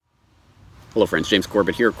Hello friends, James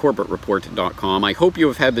Corbett here, CorbettReport.com. I hope you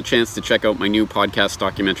have had the chance to check out my new podcast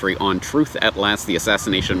documentary on Truth at Last, the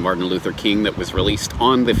assassination of Martin Luther King that was released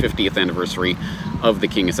on the 50th anniversary of the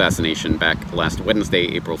King assassination back last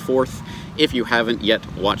Wednesday, April 4th. If you haven't yet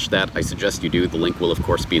watched that, I suggest you do. The link will of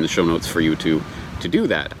course be in the show notes for you to do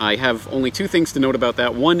that. I have only two things to note about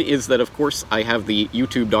that. One is that of course I have the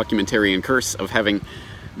YouTube documentarian curse of having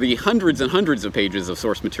the hundreds and hundreds of pages of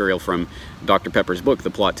source material from Dr. Pepper's book, The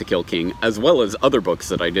Plot to Kill King, as well as other books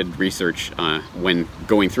that I did research when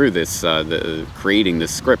going through this, creating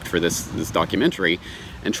this script for this documentary,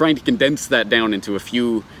 and trying to condense that down into a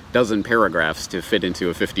few dozen paragraphs to fit into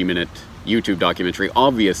a 50-minute YouTube documentary.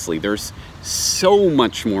 Obviously, there's so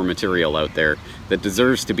much more material out there that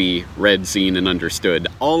deserves to be read, seen, and understood.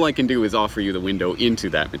 All I can do is offer you the window into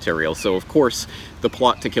that material. So, of course, The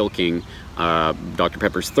Plot to Kill King, Dr.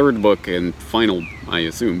 Pepper's third book and final, I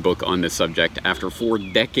assume, book on this subject after 4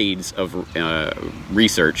 decades of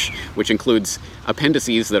research, which includes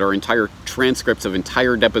appendices that are entire transcripts of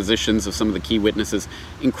entire depositions of some of the key witnesses.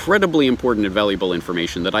 Incredibly important and valuable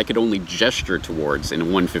information that I could only gesture towards in a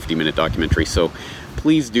 150-minute documentary. So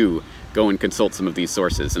please do go and consult some of these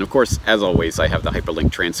sources. And of course, as always, I have the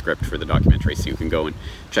hyperlink transcript for the documentary, so you can go and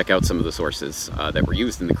check out some of the sources that were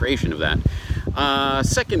used in the creation of that.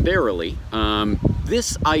 Secondarily,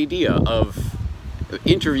 this idea of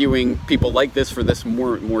interviewing people like this for this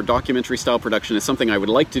more documentary style production is something I would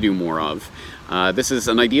like to do more of. This is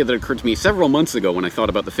an idea that occurred to me several months ago when I thought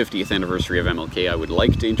about the 50th anniversary of MLK. I would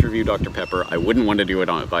like to interview Dr. Pepper. I wouldn't want to do it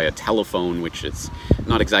via telephone, which is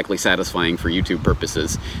not exactly satisfying for YouTube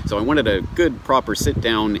purposes. So I wanted a good, proper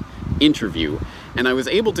sit-down interview. And I was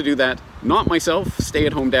able to do that, not myself,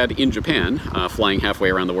 stay-at-home dad in Japan, flying halfway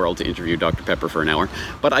around the world to interview Dr. Pepper for an hour,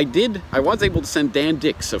 but I was able to send Dan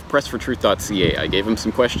Dix of pressfortruth.ca. I gave him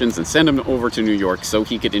some questions and sent him over to New York so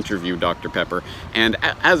he could interview Dr. Pepper. And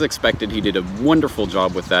as expected, he did a wonderful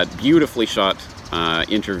job with that, beautifully shot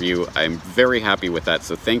interview. I'm very happy with that,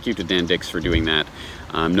 so thank you to Dan Dix for doing that.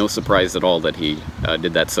 No surprise at all that he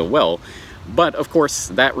did that so well. But of course,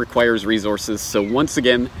 that requires resources, so once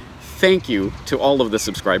again, thank you to all of the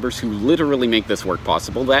subscribers who literally make this work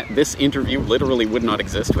possible. This interview literally would not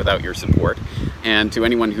exist without your support. And to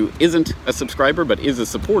anyone who isn't a subscriber but is a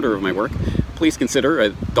supporter of my work, please consider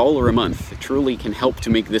 $1 a month. It truly can help to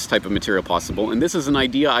make this type of material possible. And this is an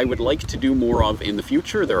idea I would like to do more of in the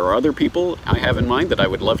future. There are other people I have in mind that I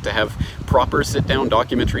would love to have proper sit-down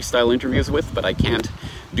documentary style interviews with, but I can't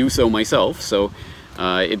do so myself. So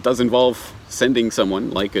it does involve sending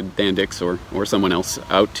someone like a Dan Dix or someone else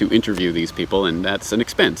out to interview these people, and that's an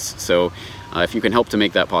expense. So if you can help to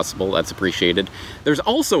make that possible, that's appreciated. There's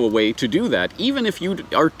also a way to do that, even if you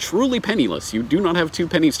are truly penniless. You do not have 2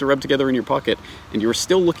 pennies to rub together in your pocket, and you're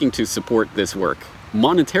still looking to support this work.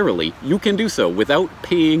 Monetarily, you can do so without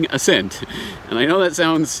paying a cent. And I know that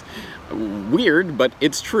sounds weird, but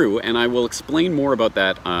it's true, and I will explain more about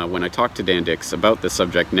that when I talk to Dan Dix about this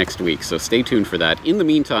subject next week, so stay tuned for that. In the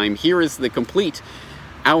meantime, here is the complete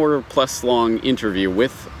hour-plus long interview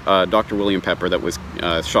with Dr. William Pepper that was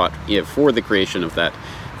shot for the creation of that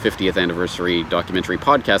 50th anniversary documentary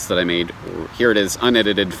podcast that I made. Here it is,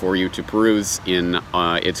 unedited, for you to peruse in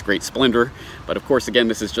its great splendor. But of course, again,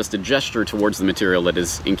 this is just a gesture towards the material that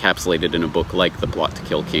is encapsulated in a book like The Plot to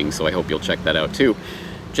Kill King, so I hope you'll check that out too.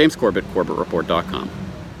 James Corbett, CorbettReport.com.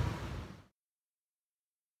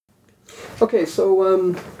 Okay,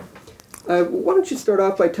 so why don't you start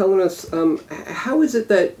off by telling us how is it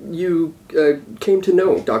that you came to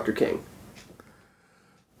know Dr. King?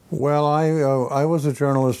 Well, I was a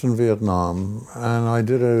journalist in Vietnam, and I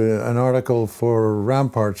did an article for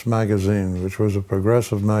Ramparts magazine, which was a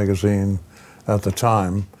progressive magazine at the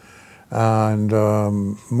time, and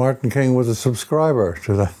Martin King was a subscriber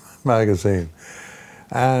to that magazine.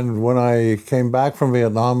 And when I came back from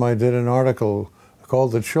Vietnam, I did an article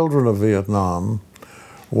called The Children of Vietnam,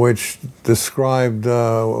 which described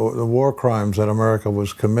the war crimes that America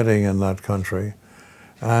was committing in that country,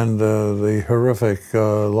 and the horrific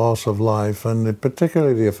loss of life, and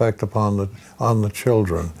particularly the effect on the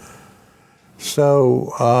children.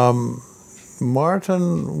 So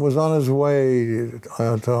Martin was on his way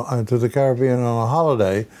to the Caribbean on a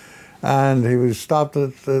holiday, and he was stopped he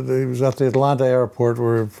was at the Atlanta airport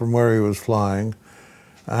from where he was flying,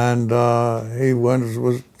 and he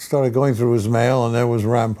started going through his mail, and there was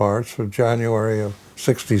Ramparts for January of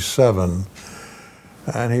 '67.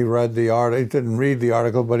 And he read the article. He didn't read the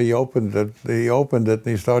article, but he opened it. And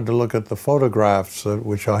he started to look at the photographs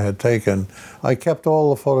which I had taken. I kept all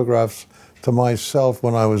the photographs to myself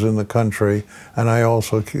when I was in the country, and I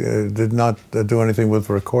also did not do anything with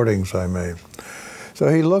recordings I made. So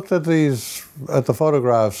he looked at these at the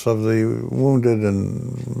photographs of the wounded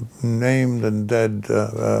and named and dead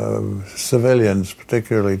civilians,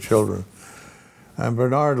 particularly children. And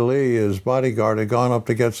Bernard Lee, his bodyguard, had gone up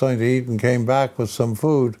to get something to eat and came back with some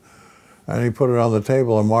food, and he put it on the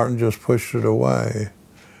table, and Martin just pushed it away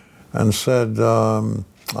and said,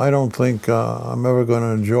 I don't think I'm ever going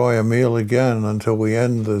to enjoy a meal again until we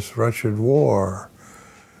end this wretched war.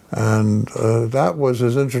 And that was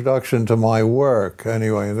his introduction to my work,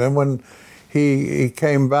 anyway. And then when he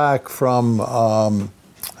came back from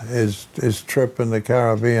his trip in the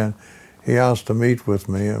Caribbean, he asked to meet with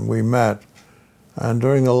me, and we met. And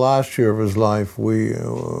during the last year of his life, we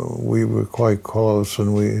were quite close,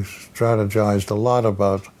 and we strategized a lot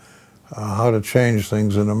about how to change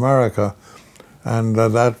things in America. And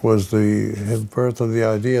that was the birth of the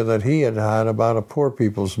idea that he had had about a Poor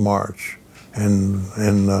People's March in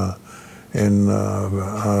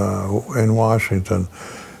Washington.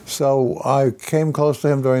 So I came close to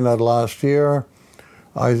him during that last year.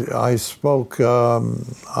 I spoke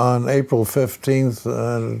on April 15th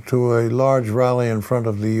to a large rally in front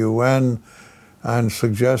of the UN and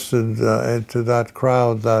suggested to that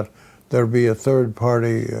crowd that there be a third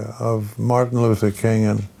party of Martin Luther King,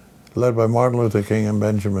 and led by Martin Luther King and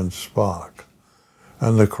Benjamin Spock.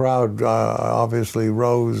 And the crowd obviously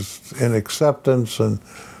rose in acceptance, and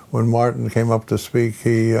when Martin came up to speak,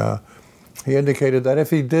 he indicated that if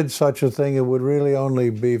he did such a thing, it would really only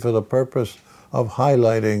be for the purpose of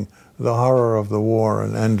highlighting the horror of the war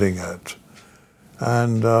and ending it.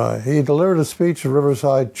 And he delivered a speech at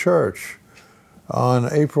Riverside Church on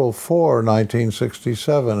April 4,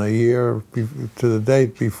 1967, a year to the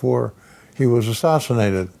date before he was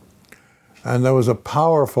assassinated. And there was a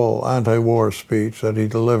powerful anti-war speech that he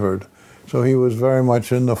delivered. So he was very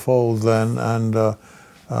much in the fold then. And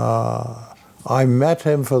I met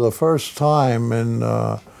him for the first time in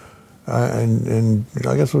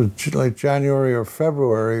I guess it was like January or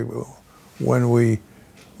February when we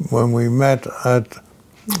met at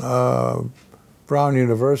Brown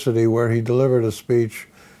University, where he delivered a speech,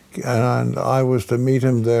 and I was to meet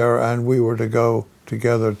him there, and we were to go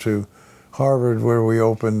together to Harvard, where we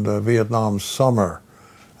opened Vietnam Summer.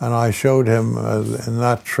 And I showed him in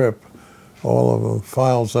that trip all of the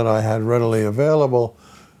files that I had readily available,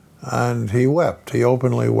 and he wept. He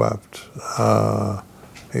openly wept.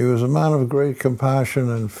 He was a man of great compassion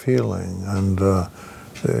and feeling, and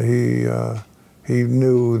he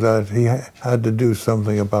knew that he had to do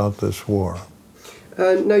something about this war.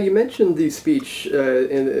 Now, you mentioned the speech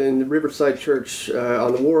in the Riverside Church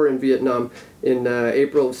on the war in Vietnam in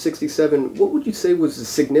April of '67. What would you say was the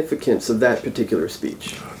significance of that particular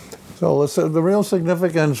speech? So the real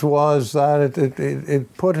significance was that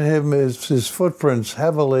it put his footprints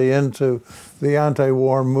heavily into the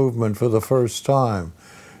anti-war movement for the first time.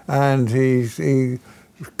 And he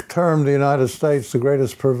termed the United States the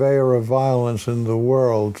greatest purveyor of violence in the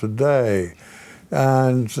world today.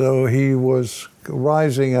 And so he was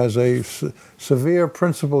rising as a severe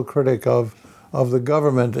principal critic of the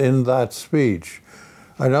government in that speech.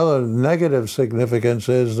 Another negative significance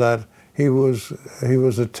is that he was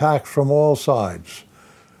attacked from all sides.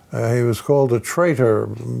 He was called a traitor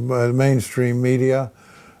by the mainstream media.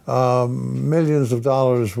 Millions of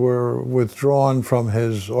dollars were withdrawn from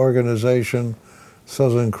his organization,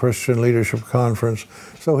 Southern Christian Leadership Conference.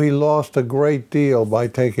 So he lost a great deal by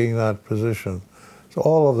taking that position. So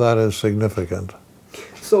all of that is significant.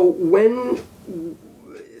 So when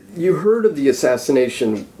you heard of the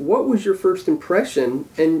assassination, what was your first impression,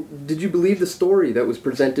 and did you believe the story that was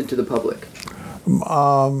presented to the public?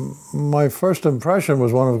 My first impression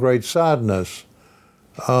was one of great sadness,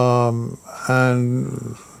 and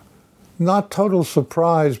not total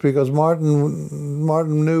surprise, because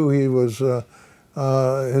Martin knew he was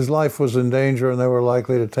his life was in danger, and they were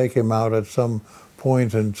likely to take him out at some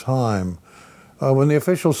point in time. When the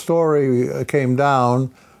official story came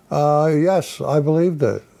down, yes, I believed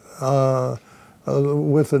it.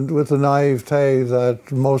 With the naivete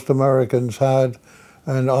that most Americans had,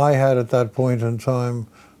 and I had at that point in time,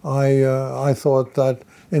 I thought that,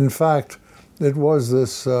 in fact, it was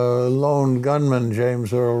this lone gunman,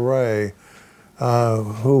 James Earl Ray,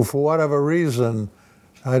 who, for whatever reason,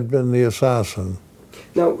 had been the assassin.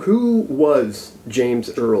 Now, who was James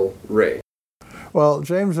Earl Ray? Well,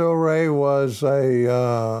 James Earl Ray was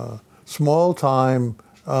a small-time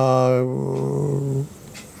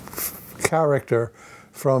character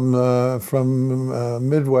from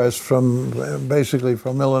Midwest, basically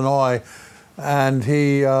from Illinois, and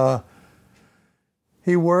he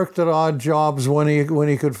He worked at odd jobs when he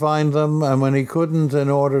could find them, and when he couldn't, in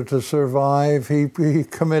order to survive, he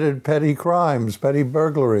committed petty crimes, petty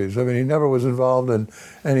burglaries. I mean, he never was involved in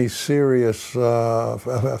any serious felony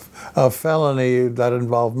that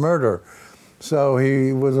involved murder. So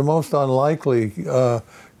he was the most unlikely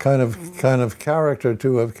kind of character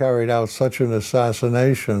to have carried out such an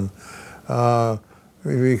assassination,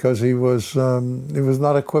 because he was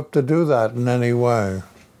not equipped to do that in any way.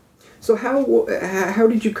 So how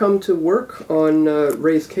did you come to work on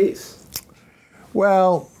Ray's case?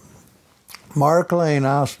 Well, Mark Lane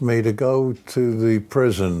asked me to go to the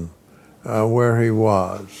prison where he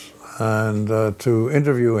was and to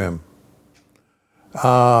interview him.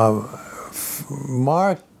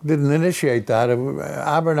 Mark didn't initiate that.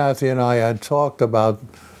 Abernathy and I had talked about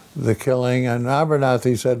the killing, and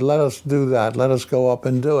Abernathy said, "Let us do that. Let us go up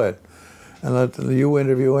and do it, and let you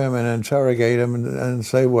interview him and interrogate him and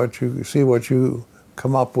see what you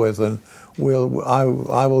come up with, and I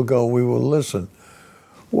will go. We will listen."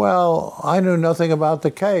 Well, I knew nothing about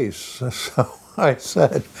the case, so I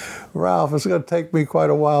said, "Ralph, it's going to take me quite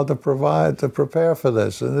a while to prepare for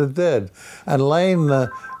this," and it did. And Lane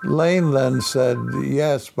then said,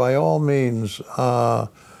 "Yes, by all means, come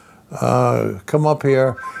up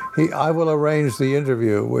here. I will arrange the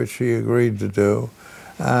interview," which he agreed to do.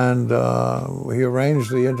 And he arranged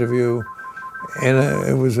the interview.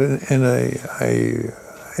 It was in a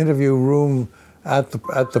interview room at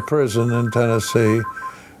the prison in Tennessee.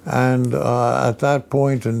 And at that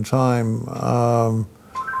point in time,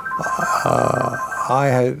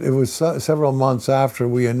 it was several months after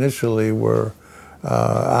we initially were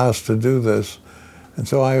asked to do this, and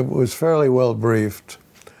so I was fairly well briefed.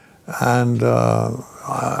 And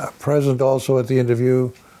present also at the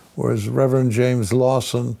interview was Reverend James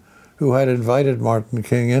Lawson, who had invited Martin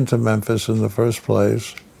King into Memphis in the first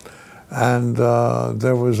place. And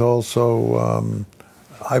there was also,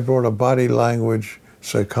 I brought a body language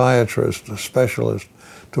psychiatrist, a specialist,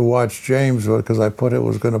 to watch James, because I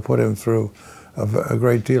was going to put him through a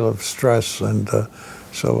great deal of stress. And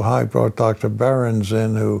so I brought Dr. Behrens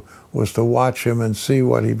in, who was to watch him and see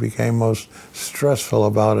what he became most stressful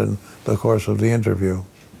about in the course of the interview.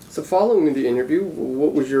 So following the interview,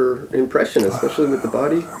 what was your impression, especially with the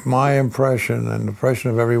body? My impression, and the impression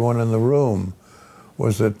of everyone in the room,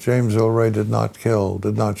 was that James Earl Ray did not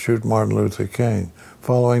shoot Martin Luther King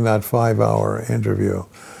following that 5-hour interview.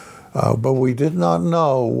 But we did not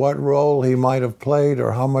know what role he might have played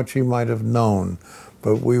or how much he might have known.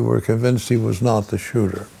 But we were convinced he was not the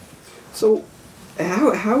shooter. So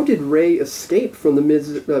how did Ray escape from the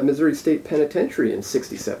Missouri State Penitentiary in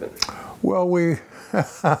 '67? Well, he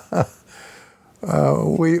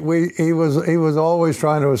was always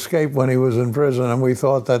trying to escape when he was in prison, and we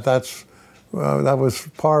thought that that was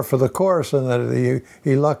par for the course, and that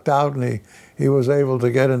he lucked out, and he was able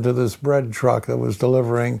to get into this bread truck that was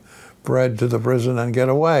delivering bread to the prison and get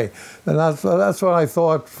away. And that's what I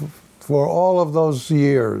thought for all of those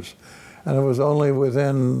years. And it was only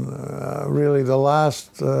within really the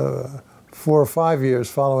last 4 or 5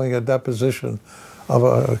 years following a deposition of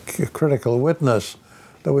a critical witness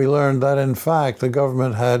that we learned that, in fact, the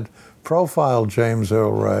government had profiled James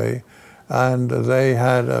Earl Ray, and they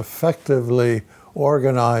had effectively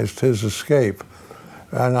organized his escape.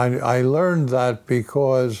 And I learned that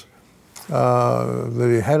because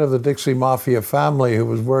the head of the Dixie Mafia family, who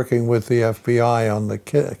was working with the FBI on the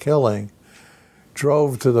killing,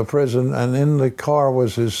 drove to the prison, and in the car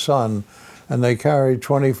was his son, and they carried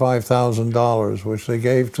 $25,000, which they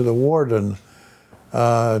gave to the warden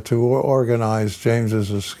to organize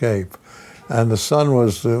James's escape. And the son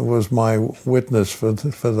was my witness for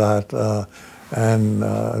that, and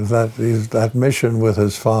that mission with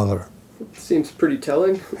his father. Seems pretty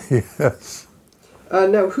telling. Yes.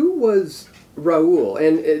 Now, who was Raoul,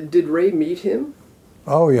 and did Ray meet him?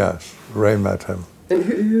 Oh yes, Ray met him. And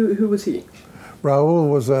who was he? Raoul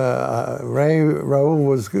was Raoul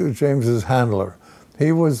was James's handler.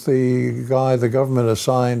 He was the guy the government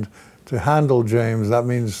assigned to handle James. That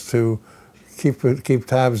means to keep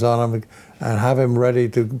tabs on him and have him ready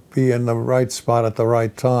to be in the right spot at the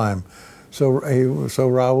right time. So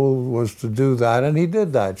Raoul was to do that, and he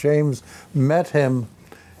did that. James met him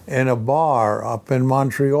in a bar up in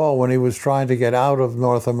Montreal when he was trying to get out of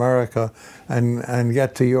North America and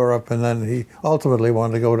get to Europe, and then he ultimately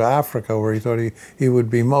wanted to go to Africa, where he thought he would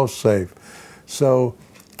be most safe. So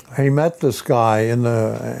he met this guy in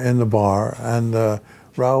the bar, and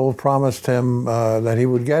Raoul promised him that he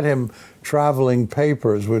would get him traveling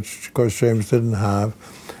papers, which of course James didn't have,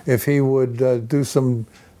 if he would do some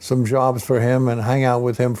jobs for him and hang out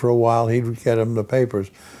with him for a while. He'd get him the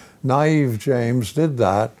papers. naive James did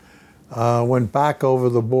that, went back over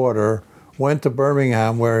the border, went to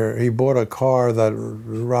Birmingham where he bought a car that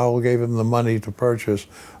Raoul gave him the money to purchase,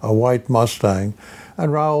 a white Mustang,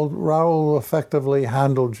 and Raoul effectively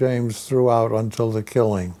handled James throughout until the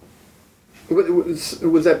killing.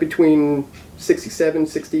 Was that between 67,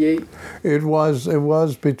 68? It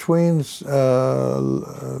was between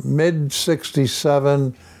mid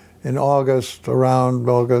 67 in August, around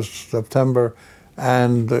August, September,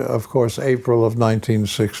 and of course April of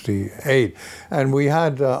 1968. And we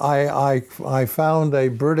had I found a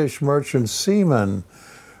British merchant seaman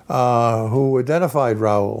who identified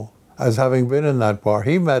Raoul as having been in that bar.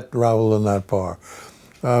 He met Raoul in that bar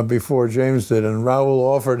before James did, and Raoul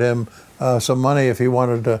offered him some money if he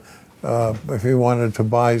wanted to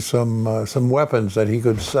buy some weapons that he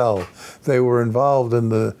could sell. They were involved in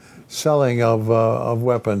the selling of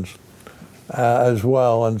weapons as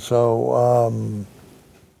well, and so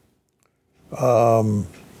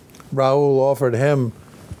Raoul offered him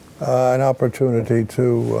an opportunity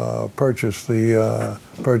to purchase the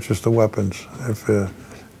weapons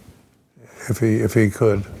if he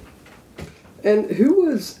could. And who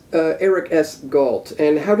was Eric S. Galt,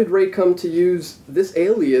 and how did Ray come to use this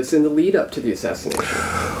alias in the lead up to the assassination?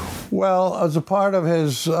 Well, as a part of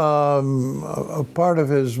his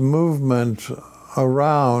movement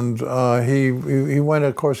around, he went.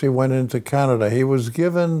 Of course, he went into Canada. He was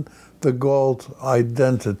given the Galt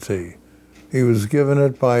identity. He was given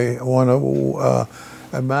it by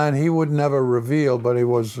a man he would never reveal, but he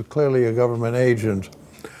was clearly a government agent.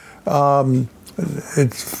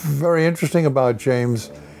 It's very interesting about James.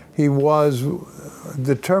 He was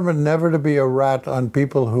determined never to be a rat on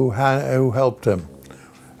people who helped him,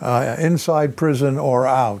 inside prison or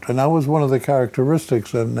out. And that was one of the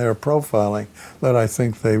characteristics in their profiling that I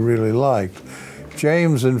think they really liked.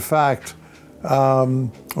 James, in fact,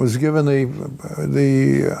 was given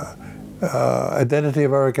the identity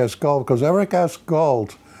of Eric S. Galt because Eric S.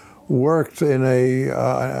 Galt worked in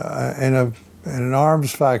an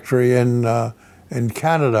arms factory in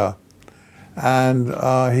Canada, and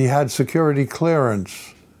he had security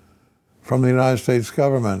clearance from the United States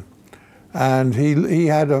government, and he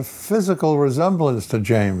had a physical resemblance to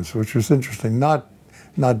James, which was interesting. Not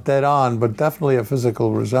dead on, but definitely a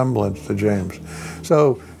physical resemblance to James.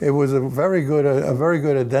 So it was a very good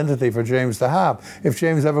identity for James to have. If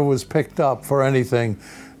James ever was picked up for anything,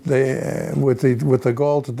 with the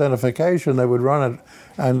Galt identification, they would run it,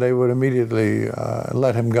 and they would immediately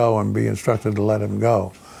let him go and be instructed to let him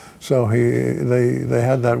go. So they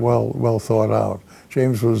had that well thought out.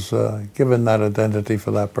 James was given that identity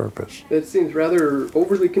for that purpose. It seems rather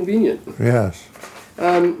overly convenient. Yes.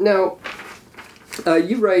 Now,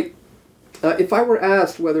 you write, if I were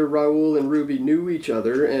asked whether Raoul and Ruby knew each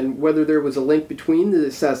other and whether there was a link between the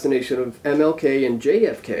assassination of MLK and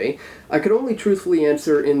JFK, I could only truthfully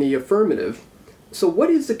answer in the affirmative. So what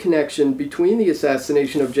is the connection between the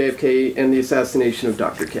assassination of JFK and the assassination of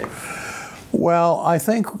Dr. King? Well, I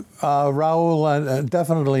think Raoul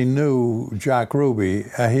definitely knew Jack Ruby.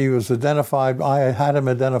 He was identified, I had him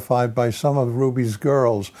identified by some of Ruby's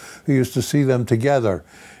girls who used to see them together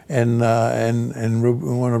in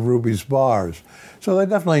one of Ruby's bars. So they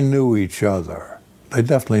definitely knew each other. I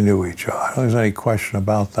don't think there's any question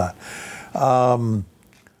about that.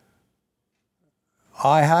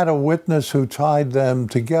 I had a witness who tied them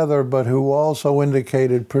together, but who also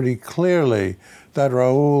indicated pretty clearly that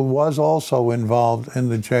Raoul was also involved in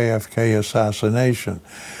the JFK assassination.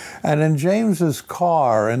 And in James's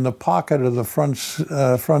car, in the pocket of the front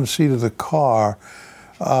seat of the car,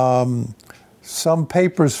 some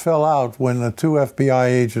papers fell out when the two FBI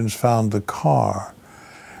agents found the car.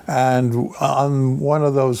 And on one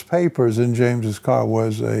of those papers in James's car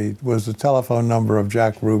was the telephone number of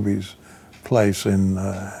Jack Ruby's place in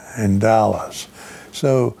Dallas.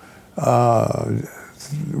 So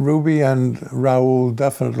Ruby and Raoul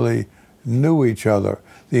definitely knew each other.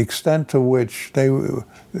 The extent to which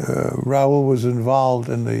Raoul was involved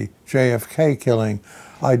in the JFK killing,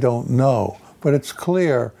 I don't know. But it's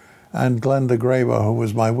clear, and Glenda Graba, who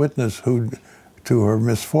was my witness, who, to her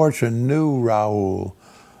misfortune, knew Raoul,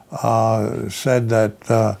 said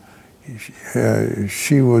that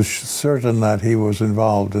she was certain that he was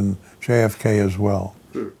involved in JFK as well.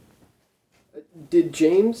 Did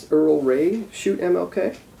James Earl Ray shoot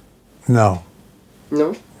MLK? No.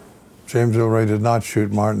 No? James Earl Ray did not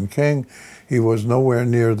shoot Martin King. He was nowhere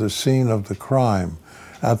near the scene of the crime.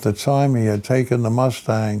 At the time, he had taken the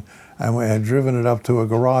Mustang and we had driven it up to a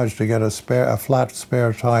garage to get a flat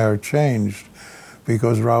spare tire changed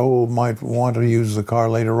because Raoul might want to use the car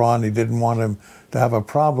later on. He didn't want him to have a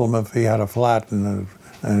problem if he had a flat in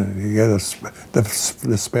and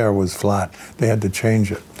the spare was flat. They had to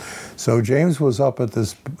change it. So James was up at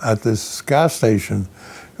this gas station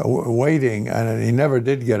waiting, and he never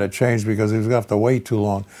did get it changed because he was going to have to wait too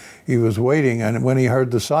long. He was waiting, and when he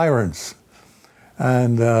heard the sirens,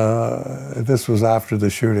 and this was after the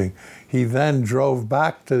shooting, he then drove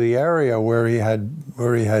back to the area where he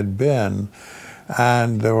had been,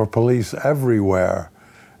 and there were police everywhere.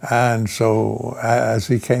 And so as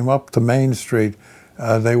he came up to Main Street,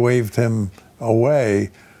 they waved him away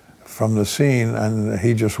from the scene, and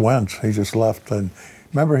he just went. He just left. And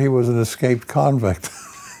remember, he was an escaped convict.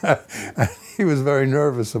 And he was very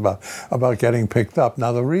nervous about getting picked up.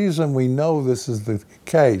 Now, the reason we know this is the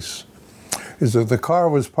case is that the car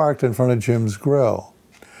was parked in front of Jim's grill,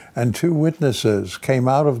 and two witnesses came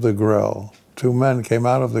out of the grill. Two men came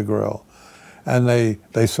out of the grill, and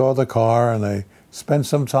they saw the car, and they spent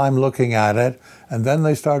some time looking at it, and then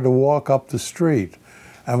they started to walk up the street.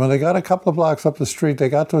 And when they got a couple of blocks up the street, they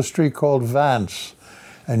got to a street called Vance.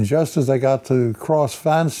 And just as they got to cross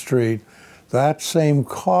Vance Street, that same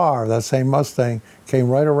car, that same Mustang, came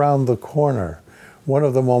right around the corner. One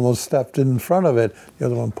of them almost stepped in front of it, the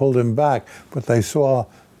other one pulled him back, but they saw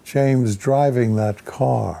James driving that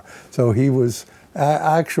car. So he was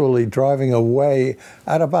actually driving away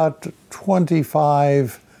at about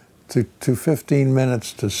 25 to 15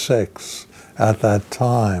 minutes to 6 at that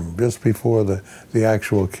time, just before the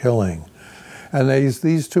actual killing. And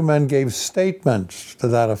these two men gave statements to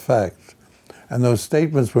that effect. And those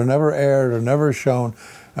statements were never aired or never shown,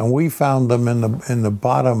 and we found them in the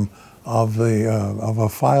bottom of a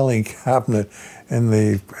filing cabinet in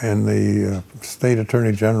the State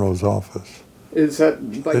Attorney General's office. Is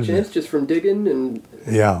that by chance just from digging? And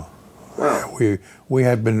yeah. Wow. We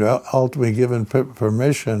had been ultimately given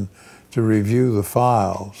permission to review the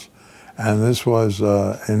files, and this was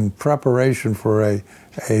in preparation for a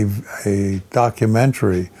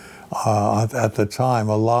documentary at the time,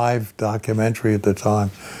 a live documentary at the time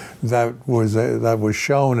that was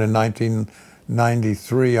shown in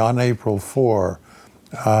 1993 on April 4,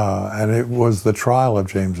 and it was the trial of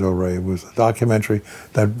James Earl Ray. It was a documentary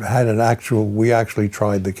that had we actually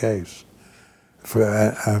tried the case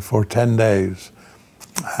for 10 days.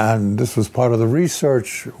 And this was part of the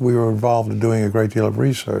research. We were involved in doing a great deal of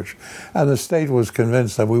research. And the state was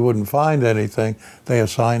convinced that we wouldn't find anything. They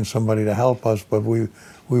assigned somebody to help us, but we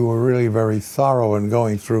were really very thorough in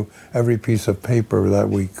going through every piece of paper that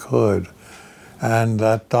we could. And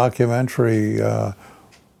that documentary, the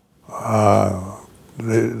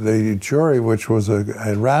jury, which was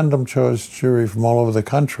a random choice jury from all over the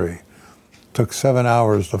country, took 7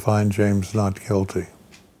 hours to find James not guilty.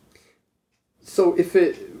 So if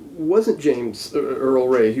it wasn't James Earl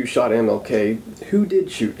Ray who shot MLK, who did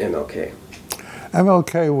shoot MLK?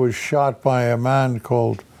 MLK was shot by a man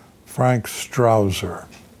called Frank Strouser.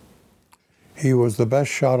 He was the best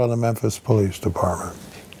shot on the Memphis Police Department.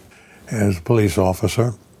 As a police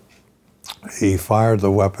officer, he fired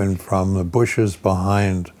the weapon from the bushes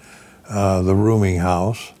behind the rooming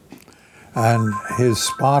house, and his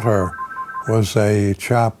spotter was a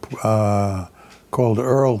chap called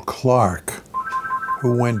Earl Clark,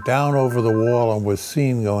 who went down over the wall and was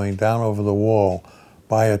seen going down over the wall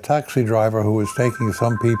by a taxi driver who was taking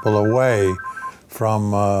some people away from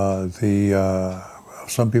the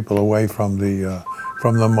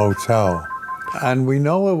motel. And we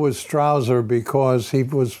know it was Strouser because he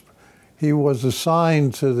was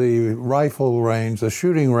assigned to the rifle range, the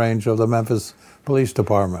shooting range of the Memphis Police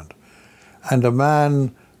Department. And a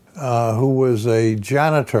man who was a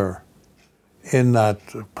janitor in that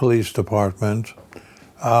police department,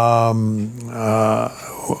 working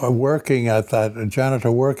at that, a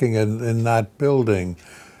janitor working in that building,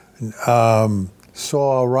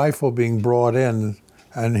 saw a rifle being brought in,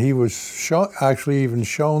 and he was actually even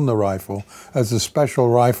shown the rifle as the special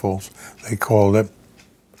rifles, they called it.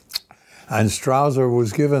 And Strouser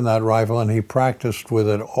was given that rifle, and he practiced with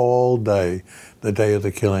it all day, the day of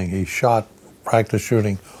the killing. He practiced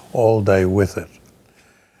shooting all day with it.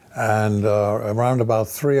 And around about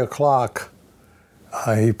 3 o'clock,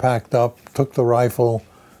 he packed up, took the rifle,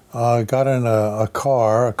 got in a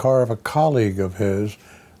car of a colleague of his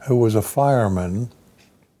who was a fireman,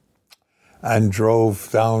 and drove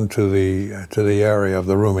down to the area of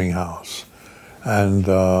the rooming house. And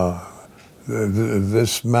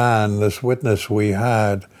this witness we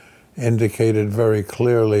had, indicated very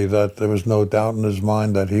clearly that there was no doubt in his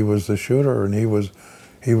mind that he was the shooter, and he was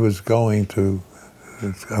going to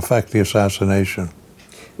effect the assassination.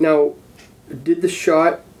 Now, did the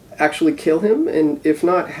shot actually kill him? And if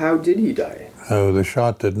not, how did he die? No, the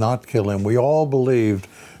shot did not kill him. We all believed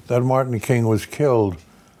that Martin King was killed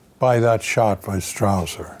by that shot by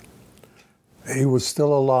Strauser. He was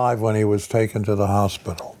still alive when he was taken to the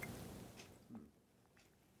hospital.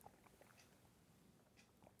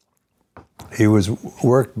 He was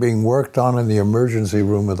being worked on in the emergency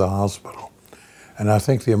room of the hospital. And I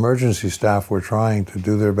think the emergency staff were trying to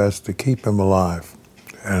do their best to keep him alive.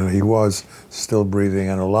 And he was still breathing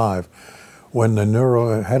and alive. When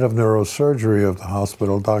the head of neurosurgery of the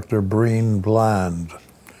hospital, Dr. Breen Bland,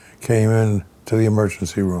 came in to the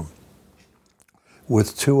emergency room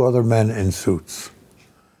with 2 other men in suits.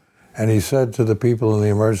 And he said to the people in the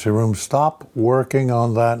emergency room, "Stop working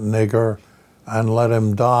on that nigger and let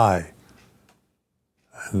him die."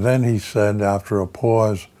 And then he said, after a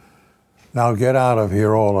pause, "Now get out of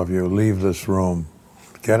here, all of you. Leave this room.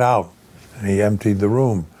 Get out." And he emptied the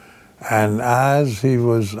room. And as he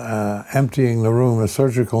was emptying the room, a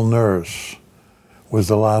surgical nurse was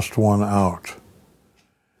the last one out.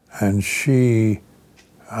 And she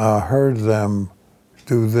heard them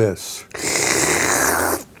do this,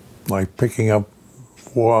 like picking up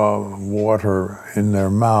water in their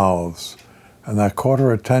mouths. And that caught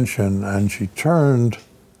her attention, and she turned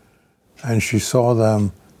and she saw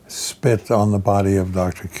them spit on the body of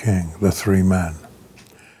Dr. King, the 3 men.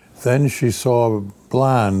 Then she saw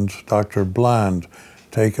Dr. Bland,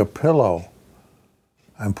 take a pillow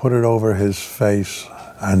and put it over his face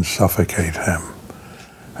and suffocate him.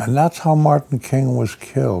 And that's how Martin King was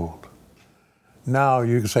killed. Now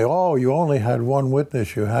you can say, oh, you only had one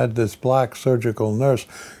witness. You had this black surgical nurse.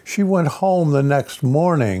 She went home the next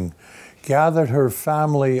morning, gathered her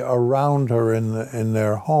family around her in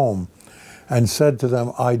their home, and said to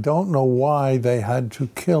them, I don't know why they had to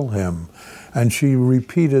kill him. And she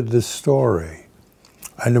repeated this story.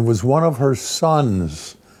 And it was one of her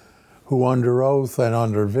sons who, under oath and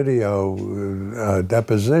under video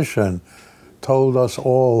deposition, told us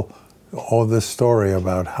all this story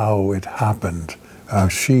about how it happened.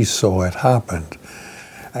 She saw it happened.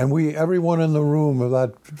 And everyone in the room of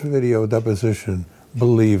that video deposition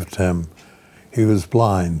believed him. He was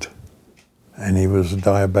blind, and he was a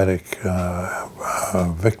diabetic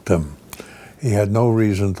victim. He had no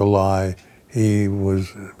reason to lie. He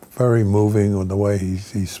was very moving in the way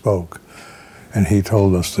he spoke, and he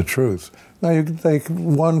told us the truth. Now,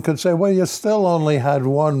 one could say, well, you still only had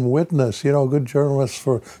one witness. You know, good journalists,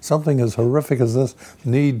 for something as horrific as this,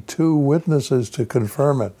 need 2 witnesses to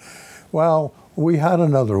confirm it. Well, we had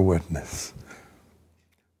another witness.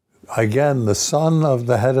 Again, the son of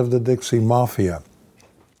the head of the Dixie Mafia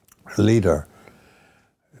leader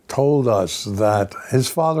told us that his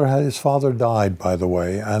father died, by the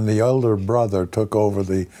way, and the elder brother took over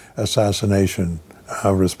the assassination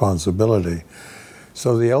responsibility.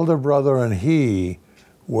 So the elder brother and he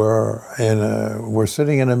were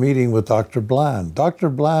sitting in a meeting with Dr. Bland. Dr.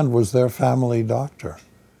 Bland was their family doctor.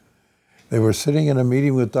 They were sitting in a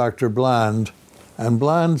meeting with Dr. Bland, and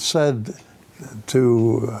Bland said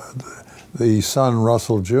to the son,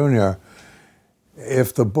 Russell Jr.,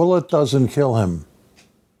 if the bullet doesn't kill him,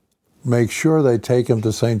 make sure they take him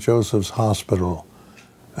to St. Joseph's Hospital,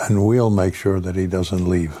 and we'll make sure that he doesn't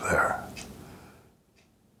leave there.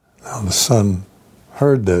 Now the son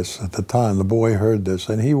heard this at the time. The boy heard this,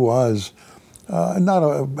 and he was not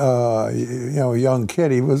a young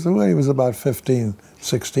kid. He was about 15,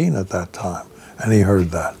 16 at that time, and he heard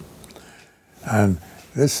that. And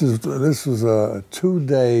this was a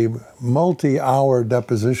 2-day, multi-hour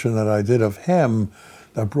deposition that I did of him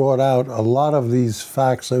that brought out a lot of these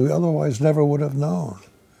facts that we otherwise never would have known.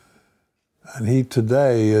 And he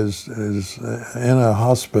today is in a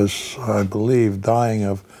hospice, I believe, dying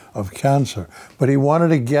of cancer. But he wanted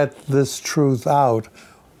to get this truth out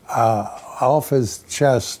off his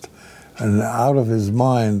chest and out of his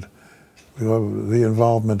mind, the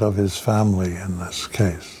involvement of his family in this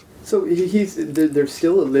case. So there's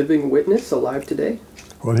still a living witness alive today?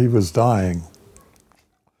 Well, he was dying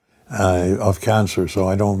of cancer, so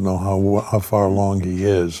I don't know how far along he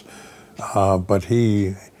is. But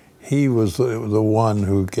he was the one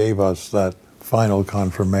who gave us that final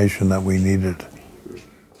confirmation that we needed.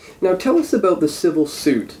 Now tell us about the civil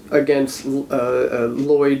suit against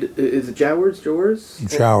Lloyd, is it Jowers? Jowers,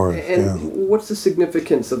 and yeah. What's the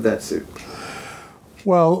significance of that suit?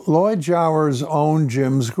 Well, Lloyd Jowers owned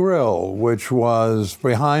Jim's Grill,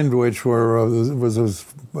 behind which was this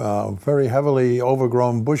very heavily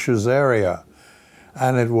overgrown bushes area.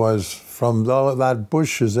 And it was from that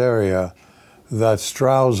bushes area that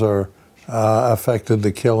Strauser affected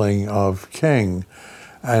the killing of King.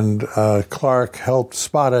 And Clark helped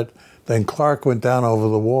spot it. Then Clark went down over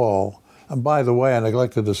the wall. And by the way, I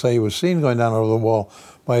neglected to say, he was seen going down over the wall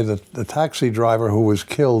by the taxi driver who was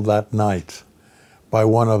killed that night by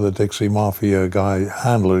one of the Dixie Mafia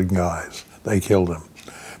handling guys. They killed him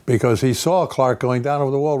because he saw Clark going down over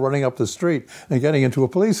the wall, running up the street, and getting into a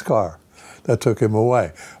police car. That took him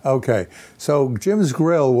away. Okay, so Jim's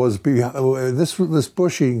Grill was this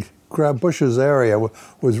Bush's area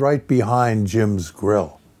was right behind Jim's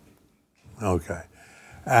Grill. Okay,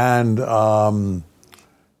 and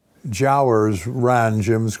Jowers ran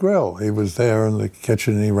Jim's Grill. He was there in the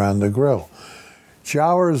kitchen and he ran the grill.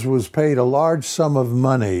 Jowers was paid a large sum of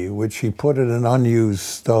money, which he put in an unused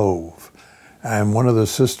stove. And one of the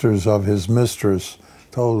sisters of his mistress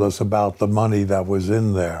told us about the money that was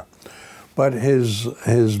in there. But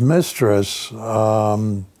his mistress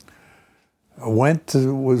was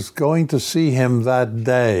going to see him that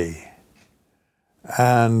day.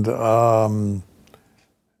 And around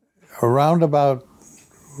about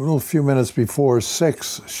a few minutes before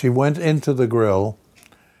 6, she went into the grill,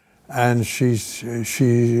 and she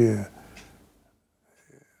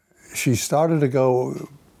started to go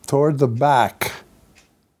toward the back,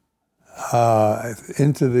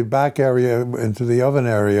 into the back area, into the oven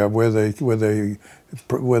area where they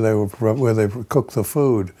cook the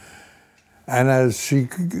food. And as she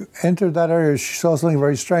entered that area, she saw something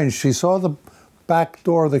very strange. She saw the back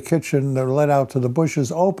door of the kitchen that led out to the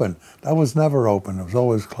Bushes open. That was never open. It was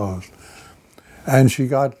always closed. And she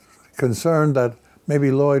got concerned that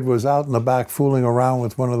maybe Lloyd was out in the back fooling around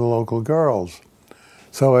with one of the local girls.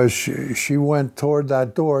 So as she went toward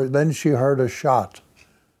that door, then she heard a shot.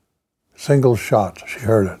 Single shot, she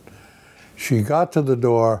heard it. She got to the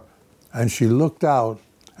door and she looked out,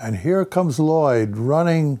 and here comes Lloyd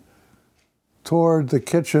running toward the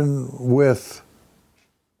kitchen with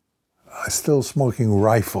a still smoking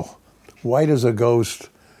rifle, white as a ghost,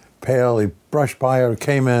 pale. He brushed by her,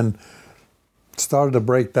 came in, started to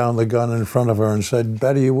break down the gun in front of her and said,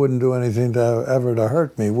 "Betty, you wouldn't do anything ever to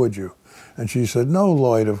hurt me, would you?" And she said, "No,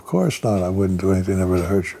 Lloyd, of course not. I wouldn't do anything ever to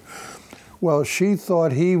hurt you." Well, she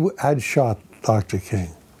thought he had shot Dr.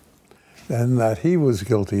 King and that he was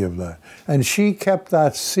guilty of that. And she kept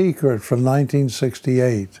that secret from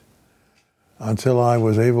 1968 until I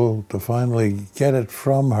was able to finally get it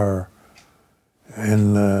from her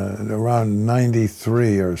in around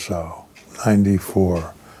 93 or so,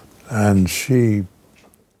 94. And she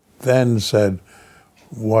then said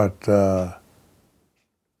what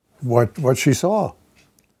she saw.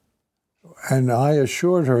 And I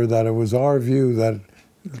assured her that it was our view that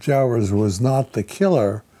Jowers was not the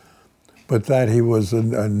killer, but that he was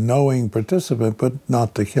a knowing participant, but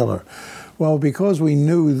not the killer. Well, because we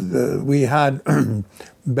knew we had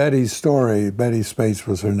Betty's story, Betty Spates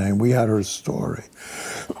was her name, we had her story.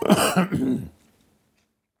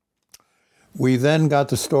 We then got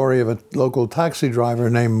the story of a local taxi driver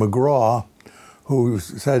named McGraw, who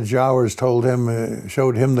said Jowers told him,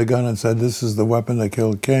 showed him the gun and said, "This is the weapon that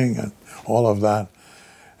killed King," and all of that.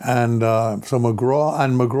 And so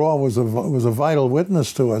McGraw was a vital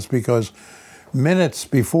witness to us, because minutes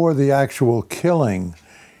before the actual killing,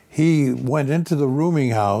 he went into the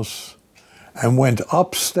rooming house and went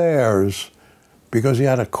upstairs because he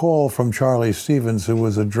had a call from Charlie Stevens, who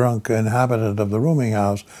was a drunk inhabitant of the rooming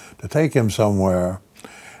house, to take him somewhere.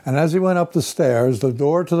 And as he went up the stairs, the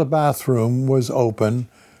door to the bathroom was open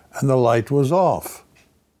and the light was off.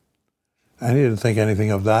 And he didn't think anything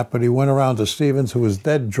of that, but he went around to Stevens, who was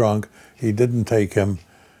dead drunk. He didn't take him.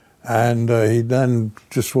 And he then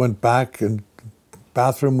just went back, and the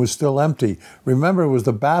bathroom was still empty. Remember, it was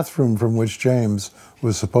the bathroom from which James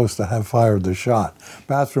was supposed to have fired the shot.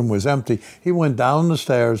 Bathroom was empty. He went down the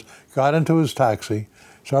stairs, got into his taxi,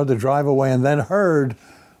 started to drive away, and then heard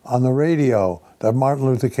on the radio that Martin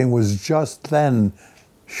Luther King was just then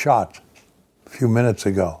shot a few minutes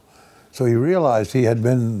ago. So he realized he had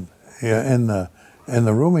been in the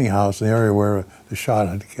rooming house, in the area where the shot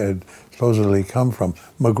had supposedly come from.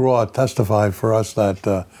 McGraw testified for us that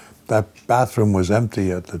that bathroom was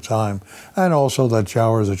empty at the time, and also that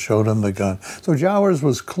Jowers had showed him the gun. So Jowers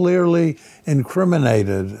was clearly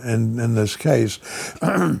incriminated in this case.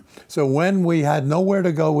 So when we had nowhere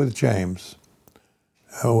to go with James,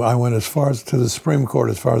 I went as far as to the Supreme Court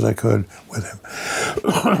as far as I could with him.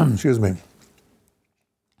 Excuse me.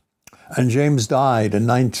 And James died in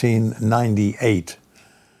 1998.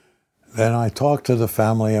 Then I talked to the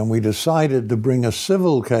family, and we decided to bring a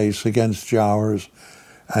civil case against Jowers,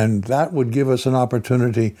 and that would give us an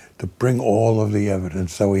opportunity to bring all of the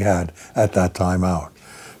evidence that we had at that time out.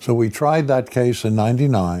 So we tried that case in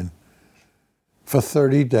 99 for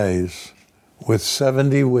 30 days with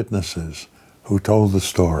 70 witnesses who told the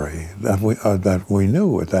story that we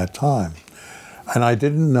knew at that time. And I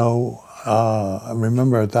didn't know, I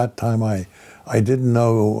remember at that time I didn't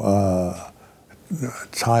know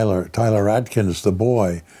Tyler Atkins, the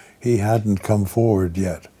boy, he hadn't come forward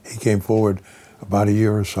yet. He came forward about a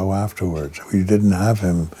year or so afterwards. We didn't have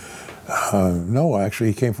him. No, actually,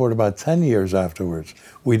 he came forward about 10 years afterwards.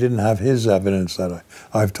 We didn't have his evidence that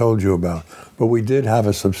I've told you about, but we did have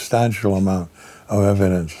a substantial amount of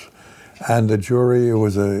evidence. And the jury, it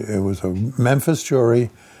was a Memphis jury,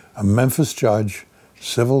 a Memphis judge,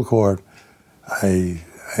 civil court, a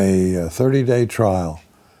 30-day trial,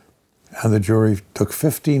 and the jury took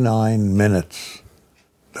 59 minutes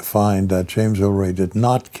to find that James Earl Ray did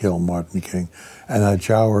not kill Martin King, and that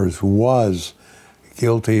Jowers was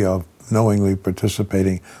guilty of knowingly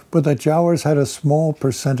participating, but that Jowers had a small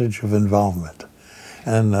percentage of involvement,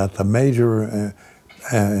 and that the major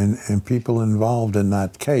and people involved in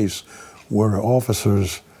that case were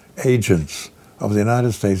officers, agents of the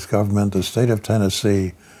United States government, the state of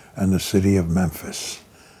Tennessee, and the city of Memphis.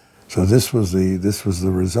 So this was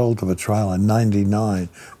the result of a trial in '99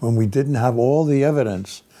 when we didn't have all the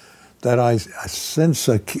evidence that I since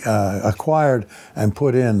acquired and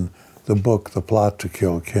put in the book, The Plot to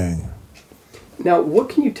Kill King. Now, what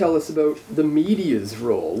can you tell us about the media's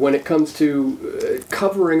role when it comes to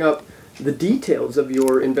covering up the details of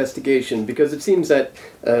your investigation? Because it seems that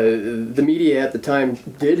the media at the time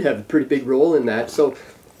did have a pretty big role in that. So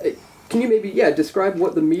can you maybe, describe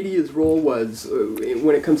what the media's role was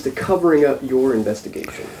when it comes to covering up your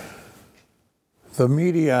investigation? The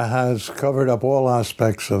media has covered up all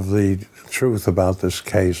aspects of the truth about this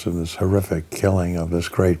case and this horrific killing of this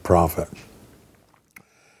great prophet.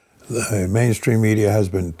 The mainstream media has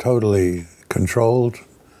been totally controlled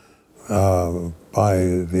by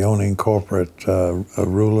the owning corporate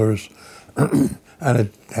rulers, and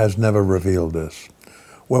it has never revealed this.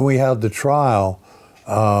 When we had the trial,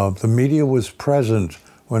 the media was present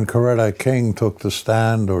when Coretta King took the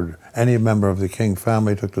stand, or any member of the King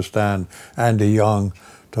family took the stand. Andy Young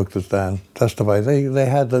took the stand, testified.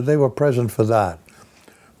 They were present for that,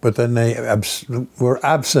 but then they were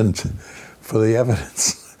absent for the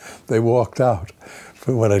evidence. They walked out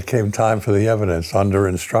when it came time for the evidence under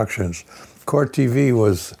instructions. Court TV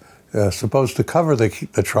was supposed to cover the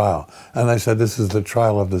trial, and they said, "This is the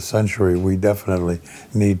trial of the century. We definitely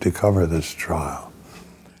need to cover this trial."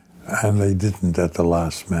 And they didn't at the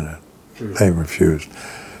last minute. They refused.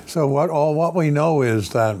 So what we know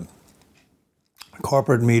is that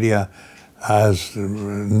corporate media has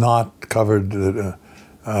not covered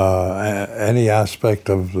any aspect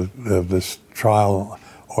of this trial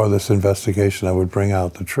or this investigation that would bring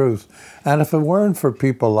out the truth. And if it weren't for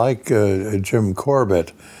people like Jim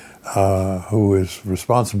Corbett, who is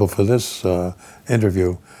responsible for this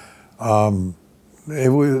interview, the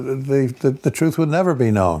truth would never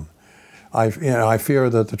be known. I fear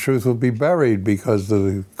that the truth will be buried because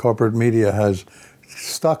the corporate media has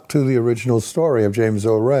stuck to the original story of James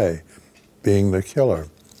Earl Ray being the killer.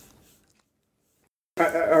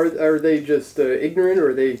 Are they just ignorant,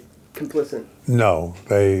 or are they complicit? No,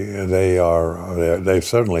 they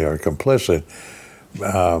certainly are complicit,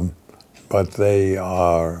 but they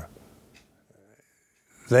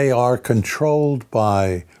are controlled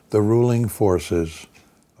by the ruling forces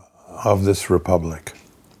of this republic.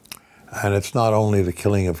 And it's not only the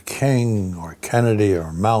killing of King or Kennedy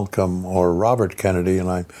or Malcolm or Robert Kennedy,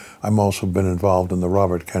 and I'm also been involved in the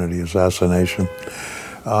Robert Kennedy assassination.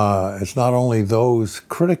 It's not only those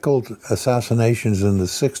critical assassinations in the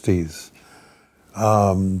 60s,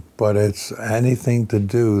 but it's anything to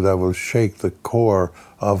do that will shake the core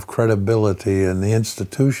of credibility in the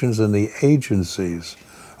institutions and the agencies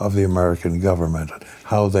of the American government,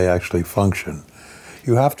 how they actually function.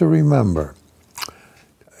 You have to remember,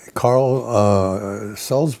 Carl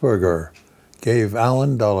Sulzberger gave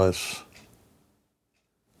Allen Dulles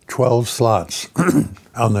 12 slots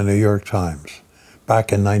on the New York Times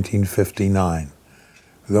back in 1959.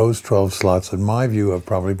 Those 12 slots, in my view, have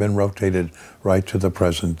probably been rotated right to the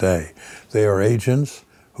present day. They are agents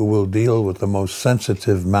who will deal with the most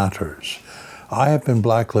sensitive matters. I have been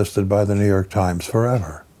blacklisted by the New York Times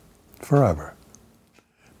forever. Forever.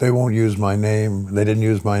 They won't use my name. They didn't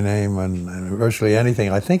use my name and virtually anything.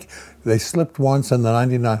 I think they slipped once in the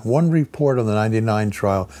 99, one report on the 99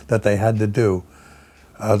 trial that they had to do.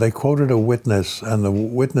 They quoted a witness, and the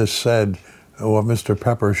witness said what Mr.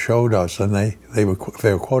 Pepper showed us, and they were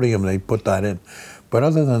quoting him, and they put that in. But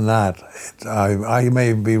other than that, I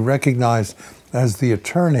may be recognized as the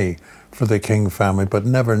attorney for the King family, but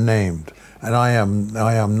never named. And I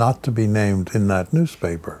am not to be named in that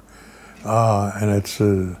newspaper. And it's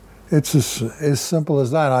as simple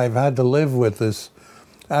as that. I've had to live with this,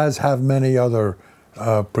 as have many other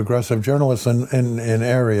progressive journalists in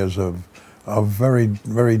areas of a very,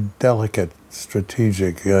 very delicate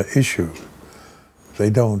strategic issue. They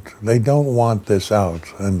don't want this out,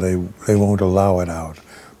 and they won't allow it out.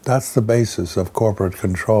 That's the basis of corporate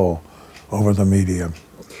control over the media.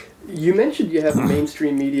 You mentioned you have a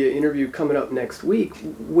mainstream media interview coming up next week.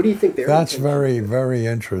 What do you think there? That's very, very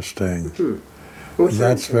interesting.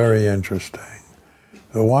 That's very interesting.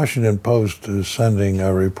 The Washington Post is sending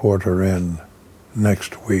a reporter in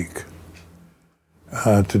next week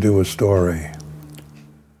to do a story.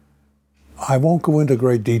 I won't go into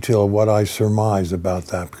great detail of what I surmise about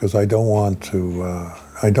that because I don't want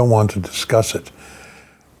to discuss it.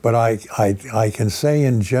 But I can say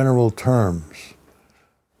in general terms,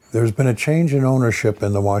 there's been a change in ownership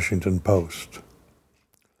in the Washington Post.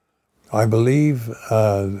 I believe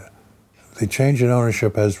the change in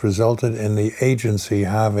ownership has resulted in the agency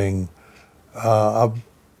having a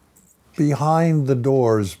behind the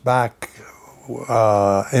doors backward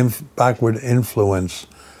influence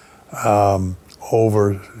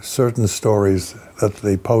over certain stories that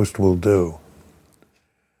the Post will do.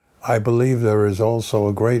 I believe there is also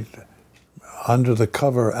a great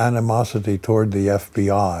under-the-cover animosity toward the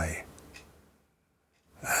FBI.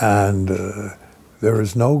 And there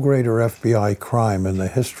is no greater FBI crime in the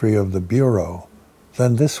history of the Bureau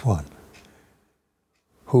than this one.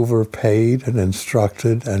 Hoover paid and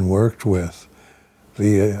instructed and worked with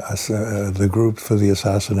the group for the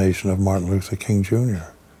assassination of Martin Luther King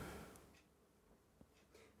Jr.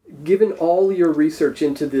 Given all your research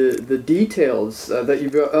into the details that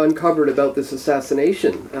you've uncovered about this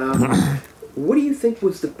assassination, what do you think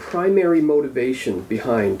was the primary motivation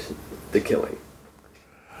behind the killing?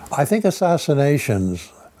 I think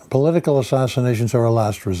political assassinations are a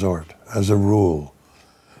last resort, as a rule.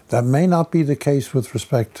 That may not be the case with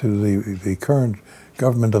respect to the current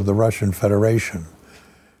government of the Russian Federation.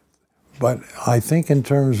 But I think in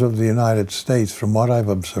terms of the United States, from what I've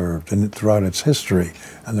observed and throughout its history,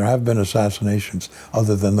 and there have been assassinations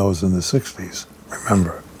other than those in the 60s,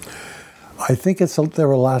 remember, I think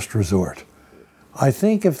they're a last resort. I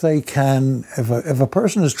think if they can, if a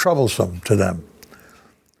person is troublesome to them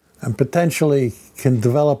and potentially can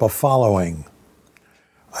develop a following,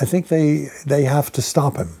 I think they have to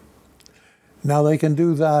stop him. Now they can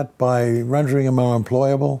do that by rendering him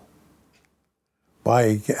unemployable,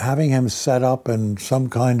 by having him set up in some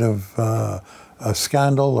kind of a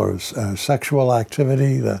scandal or sexual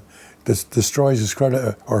activity that destroys his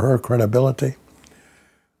credit or her credibility.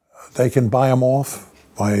 They can buy him off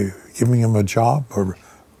by giving him a job or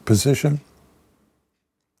position.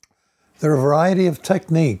 There are a variety of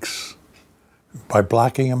techniques by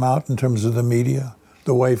blacking him out in terms of the media,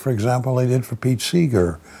 the way, for example, they did for Pete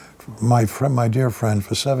Seeger, my dear friend,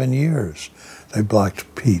 for 7 years. They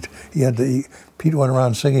blacked Pete. Pete went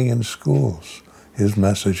around singing in schools his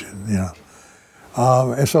message,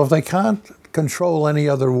 And so if they can't control any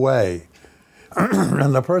other way,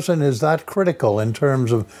 and the person is that critical in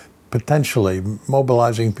terms of potentially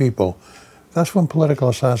mobilizing people, that's when political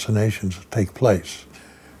assassinations take place.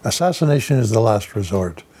 Assassination is the last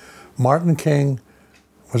resort. Martin King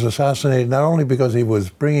was assassinated not only because he was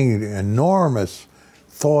bringing enormous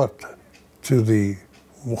thought to the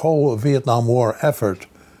whole Vietnam War effort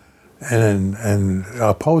and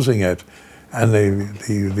opposing it, and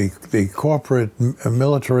the corporate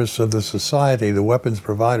militarists of the society, the weapons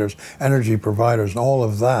providers, energy providers, and all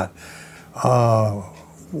of that,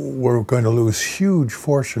 were going to lose huge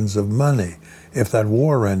fortunes of money if that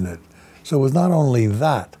war ended. So it was not only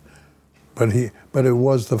that, but it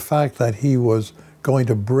was the fact that he was going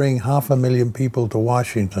to bring 500,000 people to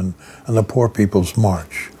Washington and the Poor People's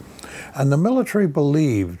March. And the military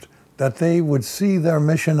believed that they would see their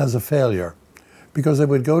mission as a failure because they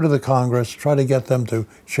would go to the Congress, try to get them to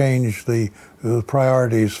change the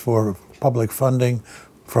priorities for public funding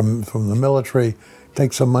from the military,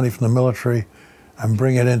 take some money from the military and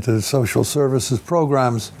bring it into the social services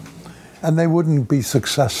programs, and they wouldn't be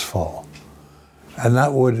successful. And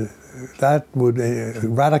that would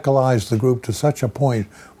radicalize the group to such a point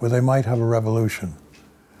where they might have a revolution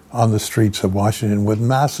on the streets of Washington with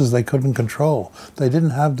masses they couldn't control. They didn't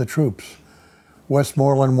have the troops.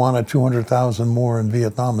 Westmoreland wanted 200,000 more in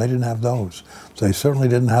Vietnam. They didn't have those. They certainly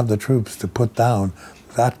didn't have the troops to put down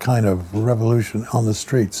that kind of revolution on the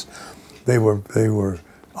streets. They were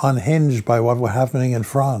unhinged by what was happening in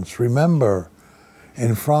France. Remember,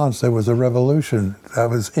 in France there was a revolution that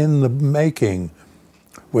was in the making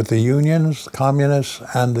with the unions, the communists,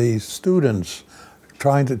 and the students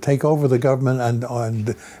trying to take over the government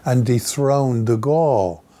and dethrone de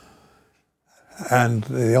Gaulle. And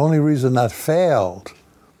the only reason that failed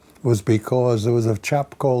was because there was a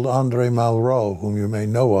chap called Andre Malraux, whom you may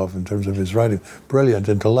know of in terms of his writing, brilliant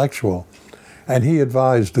intellectual, and he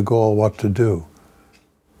advised de Gaulle what to do.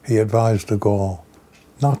 He advised de Gaulle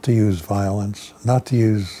not to use violence, not to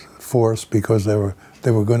use force because they were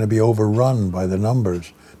going to be overrun by the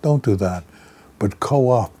numbers. Don't do that, but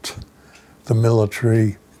co-opt the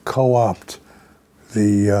military, co-opt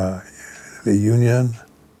the Union,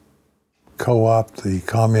 co-opt the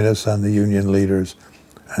communists and the Union leaders,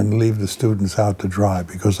 and leave the students out to dry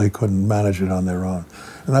because they couldn't manage it on their own.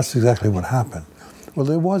 And that's exactly what happened. Well,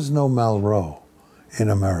 there was no Malraux in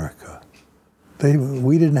America.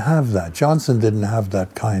 We didn't have that. Johnson didn't have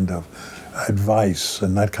that kind of advice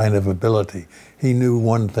and that kind of ability. He knew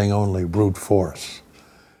one thing only, brute force.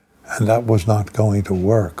 And that was not going to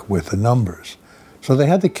work with the numbers. So they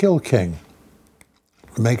had to kill King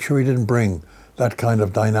to make sure he didn't bring that kind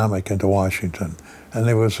of dynamic into Washington. And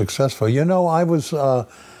they were successful. You know, I was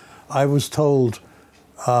told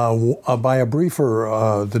by a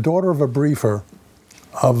briefer, the daughter of a briefer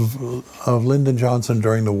of Lyndon Johnson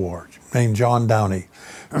during the war, named John Downey,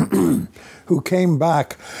 who came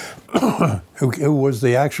back, who was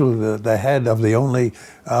the head of the only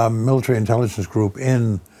military intelligence group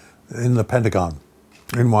in the Pentagon,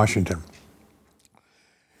 in Washington.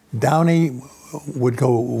 Downey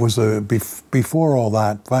before all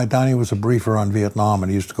that, Downey was a briefer on Vietnam, and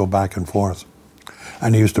he used to go back and forth,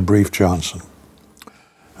 and he used to brief Johnson.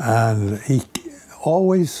 And he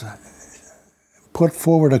always put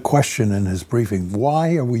forward a question in his briefing.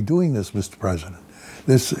 Why are we doing this, Mr. President?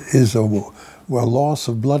 This is a loss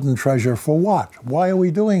of blood and treasure for what? Why are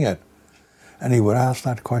we doing it? And he would ask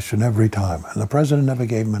that question every time, and the president never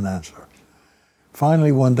gave him an answer.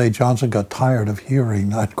 Finally, one day, Johnson got tired of hearing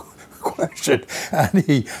that question, and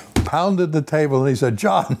he pounded the table and he said,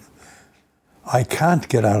 "John, I can't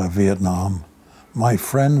get out of Vietnam. My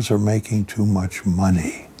friends are making too much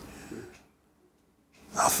money."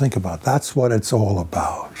 Now think about it. That's what it's all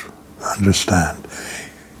about. Understand?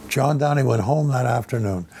 John Downey went home that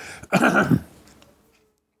afternoon.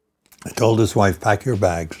 He told his wife, "Pack your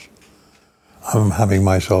bags. I'm having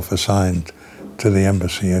myself assigned to the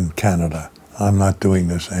embassy in Canada. I'm not doing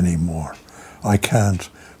this anymore. I can't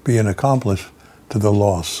be an accomplice to the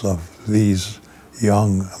loss of these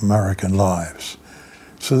young American lives."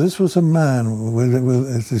 So this was a man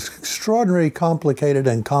with this extraordinary, complicated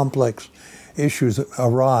and complex issues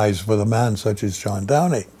arise with a man such as John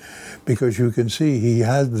Downey, because you can see he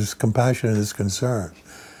had this compassion and this concern.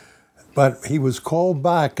 But he was called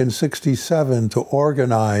back in '67 to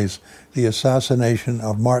organize the assassination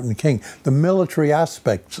of Martin King. The military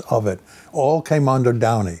aspects of it all came under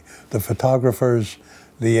Downey. The photographers,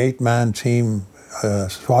 the 8-man team,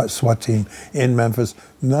 SWAT team in Memphis,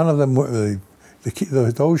 none of them were,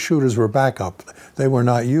 those shooters were backup. They were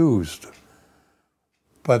not used.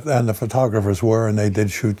 And the photographers were, and they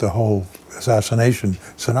did shoot the whole assassination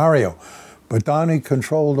scenario. But Downey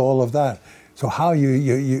controlled all of that. So how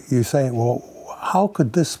you say, well, how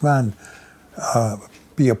could this man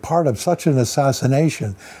be a part of such an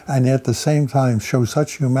assassination and at the same time show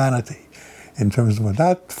such humanity? In terms of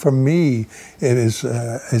that, for me, it is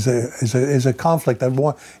a conflict.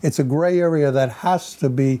 It's a gray area that has to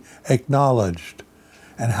be acknowledged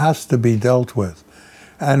and has to be dealt with.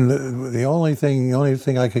 And the only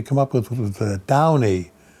thing I could come up with was that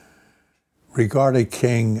Downey regarded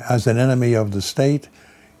King as an enemy of the state.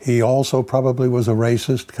 He also probably was a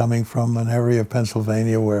racist, coming from an area of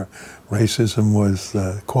Pennsylvania where racism was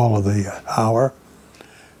the call of the hour.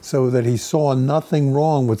 So that he saw nothing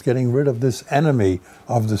wrong with getting rid of this enemy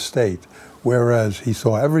of the state, whereas he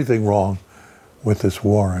saw everything wrong with this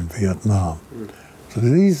war in Vietnam. So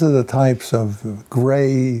these are the types of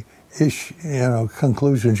gray-ish,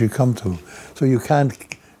 conclusions you come to. So you can't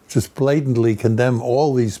just blatantly condemn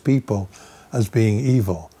all these people as being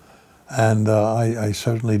evil. And I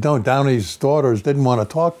certainly don't. Downey's daughters didn't want to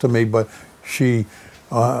talk to me, but she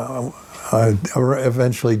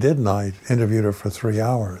eventually did, and I interviewed her for 3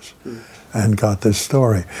 hours and got this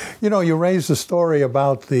story. You raised the story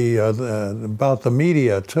about the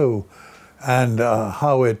media too, and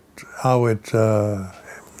how it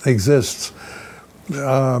exists.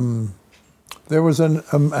 There was an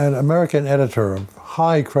American editor of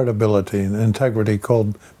high credibility and integrity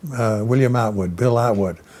called William Atwood, Bill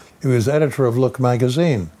Atwood. He was editor of Look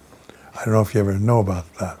magazine. I don't know if you ever know about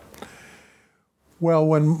that. Well,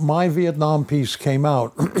 when my Vietnam piece came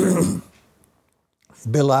out,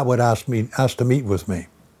 Bill Atwood asked to meet with me.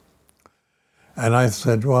 And I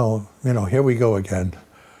said, well, here we go again.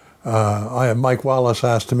 Mike Wallace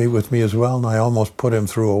asked to meet with me as well, and I almost put him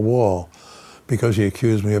through a wall because he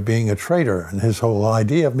accused me of being a traitor. And his whole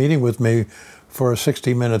idea of meeting with me for a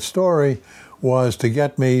 60-minute story was to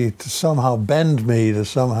get me to somehow bend me to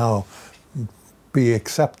somehow be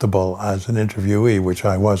acceptable as an interviewee, which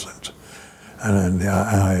I wasn't.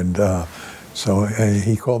 So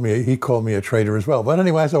he called me a traitor as well. But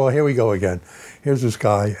anyway, I said, well, here we go again. Here's this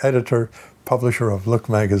guy, editor, publisher of Look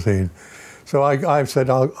magazine. So I said,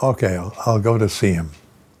 I'll go to see him.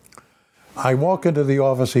 I walk into the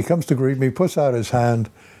office. He comes to greet me, puts out his hand,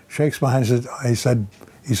 shakes my hand. He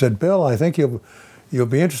said, Bill, I think you'll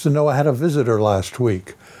be interested to know I had a visitor last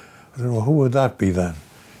week. I said, well, who would that be then?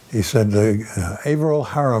 He said, Averell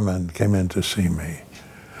Harriman came in to see me.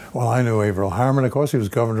 Well, I knew Averell Harriman. Of course, he was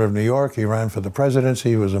governor of New York. He ran for the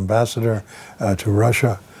presidency. He was ambassador to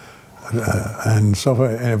Russia. And so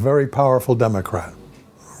a very powerful Democrat,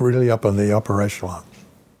 really up in the upper echelon.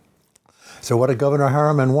 So what did Governor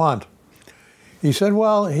Harriman want? He said,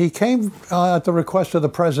 well, he came at the request of the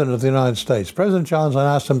President of the United States. President Johnson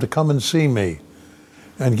asked him to come and see me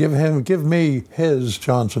and give me his,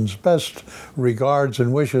 Johnson's, best regards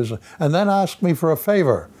and wishes, and then ask me for a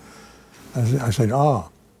favor. I said,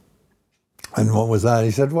 And what was that?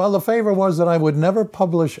 He said, well, the favor was that I would never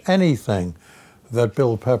publish anything that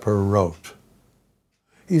Bill Pepper wrote.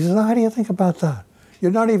 He said, how do you think about that?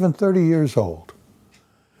 You're not even 30 years old.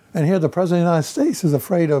 And here the President of the United States is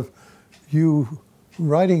afraid of you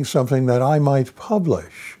writing something that I might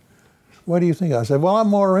publish. What do you think? I said, well, I'm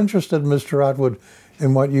more interested, Mr. Atwood,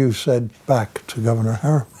 in what you said back to Governor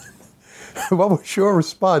Harriman. What was your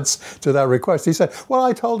response to that request? He said, well,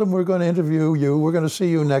 I told him we're going to interview you. We're going to see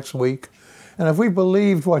you next week. And if we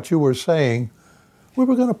believed what you were saying, we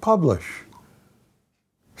were going to publish.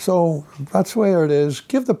 So that's where it is.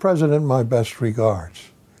 Give the President my best regards.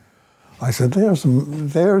 I said, there's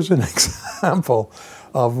an example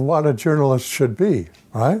of what a journalist should be,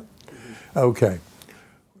 right? Okay.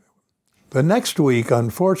 The next week,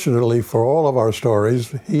 unfortunately for all of our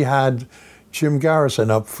stories, he had Jim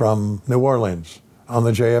Garrison up from New Orleans on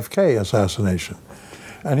the JFK assassination.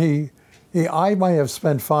 And I might have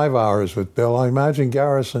spent 5 hours with Bill. I imagine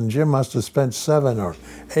Jim must have spent 7 or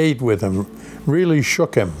 8 with him, really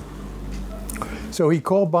shook him. So he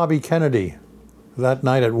called Bobby Kennedy that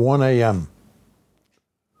night at 1 a.m.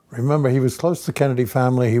 Remember, he was close to the Kennedy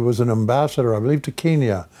family. He was an ambassador, I believe, to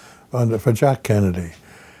Kenya for Jack Kennedy.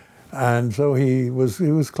 And so he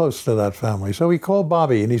was close to that family. So he called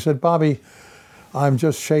Bobby, and he said, Bobby, I'm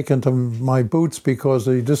just shaken to my boots because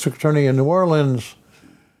the district attorney in New Orleans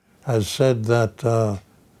has said that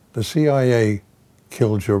the CIA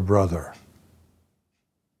killed your brother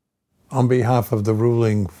on behalf of the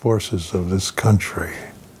ruling forces of this country.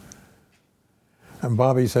 And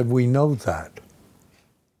Bobby said, we know that,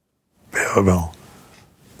 Bill,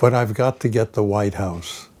 but I've got to get the White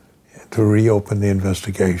House to reopen the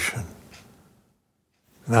investigation.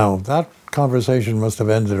 Now, that conversation must have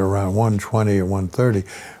ended around 1:20 or 1:30.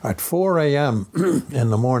 At 4 a.m. in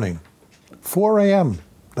the morning, 4 a.m.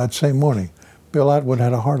 that same morning, Bill Atwood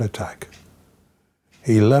had a heart attack.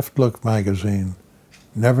 He left Look magazine,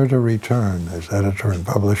 never to return as editor and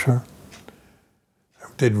publisher.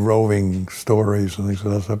 Did roving stories and things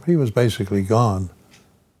like that stuff. He was basically gone.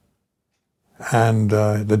 And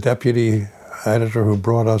the deputy editor who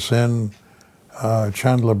brought us in,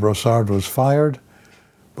 Chandler Brossard, was fired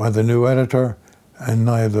by the new editor, and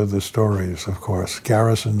neither of the stories, of course,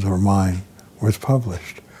 Garrison's or mine, was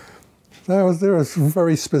published. There are some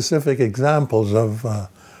very specific examples of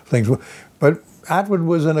things. But Atwood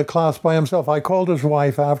was in a class by himself. I called his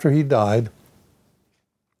wife after he died,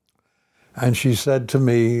 and she said to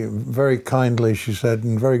me, very kindly, she said,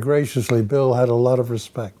 and very graciously, Bill had a lot of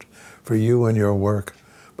respect for you and your work,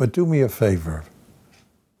 but do me a favor,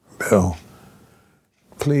 Bill.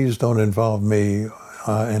 Please don't involve me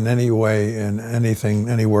in any way in anything,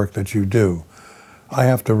 any work that you do. I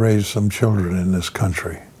have to raise some children in this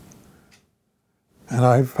country. And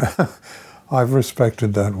I've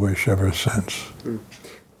respected that wish ever since.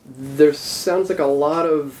 There sounds like a lot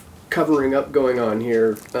of covering up going on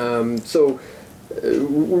here.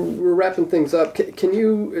 We're wrapping things up. Can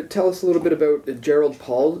you tell us a little bit about Gerald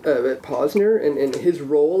Posner and his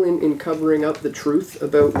role in covering up the truth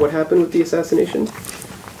about what happened with the assassination?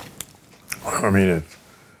 I mean, it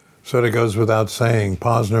sort of goes without saying.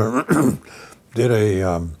 Posner did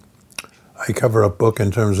a cover-up book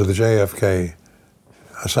in terms of the JFK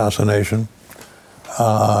assassination,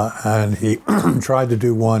 and he tried to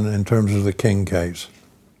do one in terms of the King case.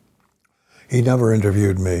 He never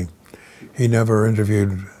interviewed me. He never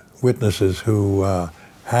interviewed witnesses who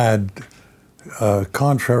had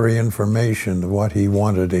contrary information to what he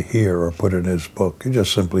wanted to hear or put in his book. He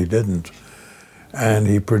just simply didn't. and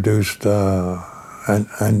he produced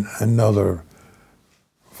another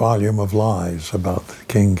volume of lies about the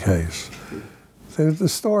King case. The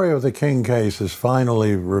story of the King case is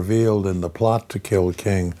finally revealed in The Plot to Kill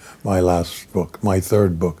King, my last book, my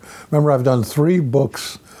third book. Remember, I've done 3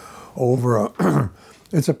 books over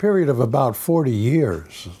it's a period of about 40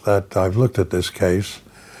 years that I've looked at this case.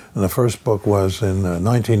 And the first book was in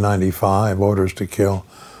 1995, Orders to Kill.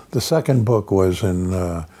 The second book was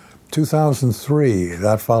in 2003.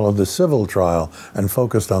 That followed the civil trial and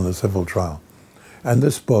focused on the civil trial. And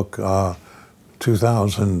this book,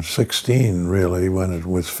 2016, really, when it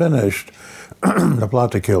was finished, The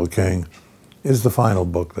Plot to Kill King, is the final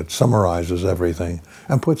book that summarizes everything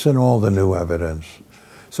and puts in all the new evidence.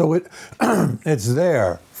 So it's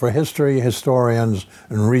there for history, historians,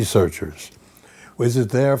 and researchers. Is it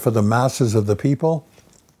there for the masses of the people?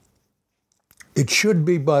 It should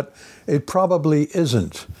be, but it probably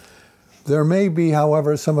isn't. There may be,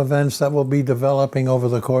 however, some events that will be developing over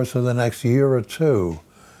the course of the next year or two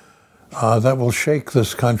that will shake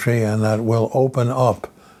this country and that will open up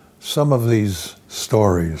some of these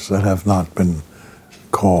stories that have not been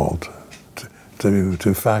called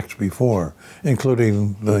to fact before,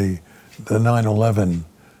 including the 9/11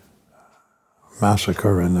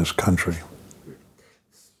 massacre in this country.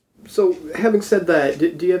 So, having said that,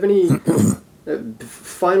 do you have any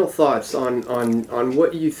final thoughts on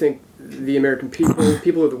what you think the American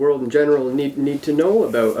people of the world in general, need to know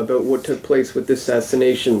about what took place with this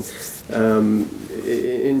assassination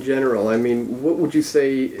in general? I mean, what would you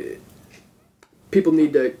say people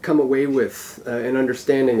need to come away with an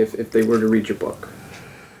understanding if they were to read your book?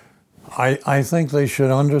 I think they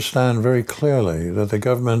should understand very clearly that the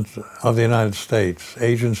government of the United States,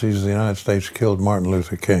 agencies of the United States, killed Martin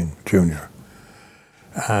Luther King, Jr.,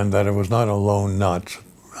 and that it was not a lone nut,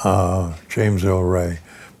 James Earl Ray,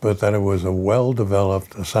 but that it was a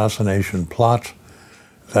well-developed assassination plot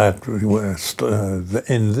that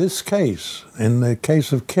in this case, in the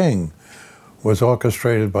case of King, was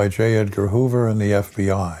orchestrated by J. Edgar Hoover and the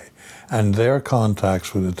FBI and their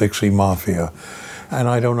contacts with the Dixie Mafia. And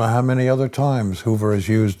I don't know how many other times Hoover has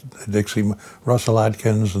used Russell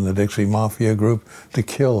Atkins and the Dixie Mafia group to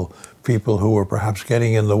kill people who were perhaps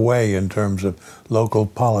getting in the way in terms of local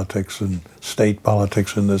politics and state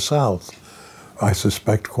politics in the South. I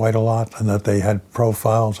suspect quite a lot, and that they had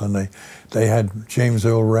profiles, and they had James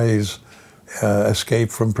Earl Ray's escape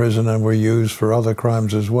from prison and were used for other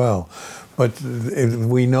crimes as well. But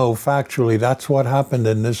we know factually that's what happened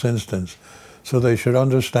in this instance. So they should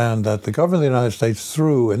understand that the government of the United States,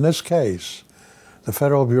 through, in this case, the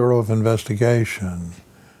Federal Bureau of Investigation,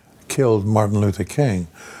 killed Martin Luther King.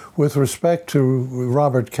 With respect to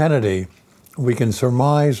Robert Kennedy, we can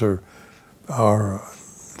surmise or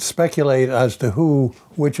speculate as to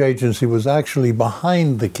which agency was actually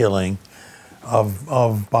behind the killing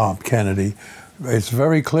of Bob Kennedy. It's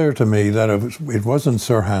very clear to me that it wasn't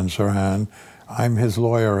Sirhan Sirhan. I'm his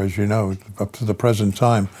lawyer, as you know, up to the present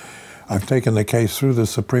time. I've taken the case through the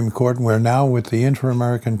Supreme Court, and we're now with the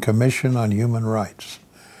Inter-American Commission on Human Rights,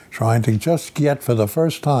 trying to just get, for the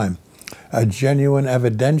first time, a genuine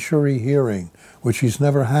evidentiary hearing, which he's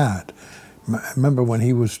never had. Remember, when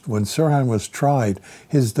Sirhan was tried,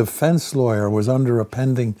 his defense lawyer was under a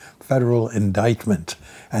pending federal indictment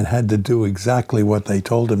and had to do exactly what they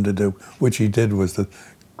told him to do, which he did, was to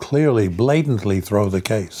clearly, blatantly throw the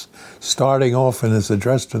case. Starting off in his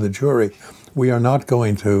address to the jury, we are not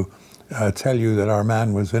going to tell you that our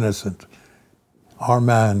man was innocent.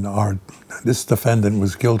 This defendant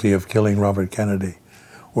was guilty of killing Robert Kennedy.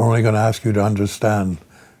 We're only going to ask you to understand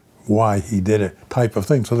why he did it, type of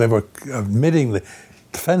thing. So they were admitting, the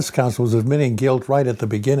defense counsel was admitting guilt right at the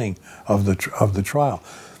beginning of the trial.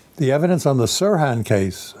 The evidence on the Sirhan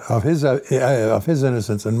case of his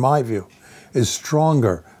innocence, in my view, is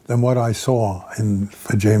stronger than what I saw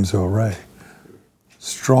for James Earl Ray.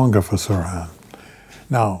 Stronger for Sirhan.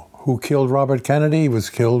 Now, who killed Robert Kennedy? He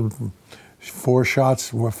was killed, 4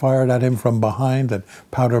 shots were fired at him from behind at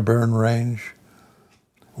Powder Burn Range.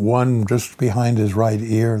 1 just behind his right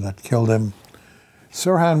ear that killed him.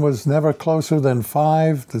 Sirhan was never closer than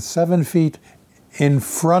 5 to 7 feet in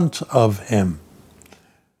front of him.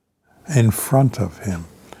 In front of him.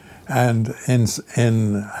 And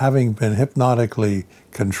in having been hypnotically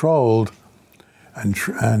controlled and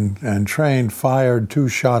trained, fired 2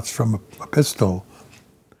 shots from a pistol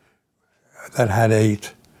that had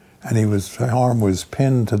 8, and his arm was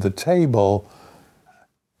pinned to the table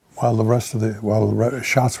while the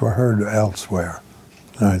shots were heard elsewhere.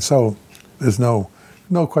 All right, so there's no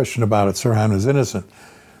question about it. Sirhan is innocent.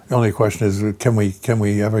 The only question is, can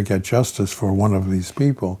we ever get justice for one of these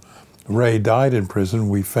people Ray died in prison.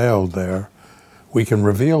 We failed there. We can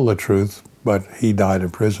reveal the truth, but he died in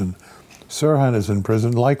prison. Sirhan is in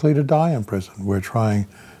prison, likely to die in prison. We're trying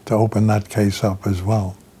to open that case up as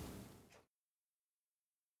well.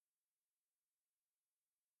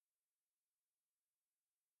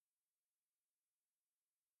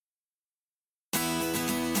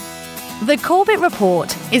 The Corbett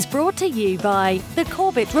Report is brought to you by the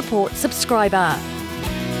Corbett Report subscriber,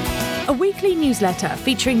 a weekly newsletter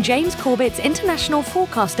featuring James Corbett's International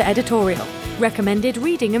Forecaster editorial, recommended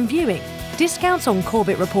reading and viewing, discounts on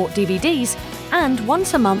Corbett Report DVDs, and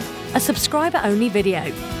once a month, a subscriber-only video.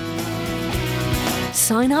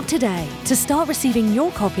 Sign up today to start receiving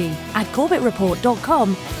your copy at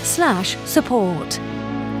corbettreport.com/support.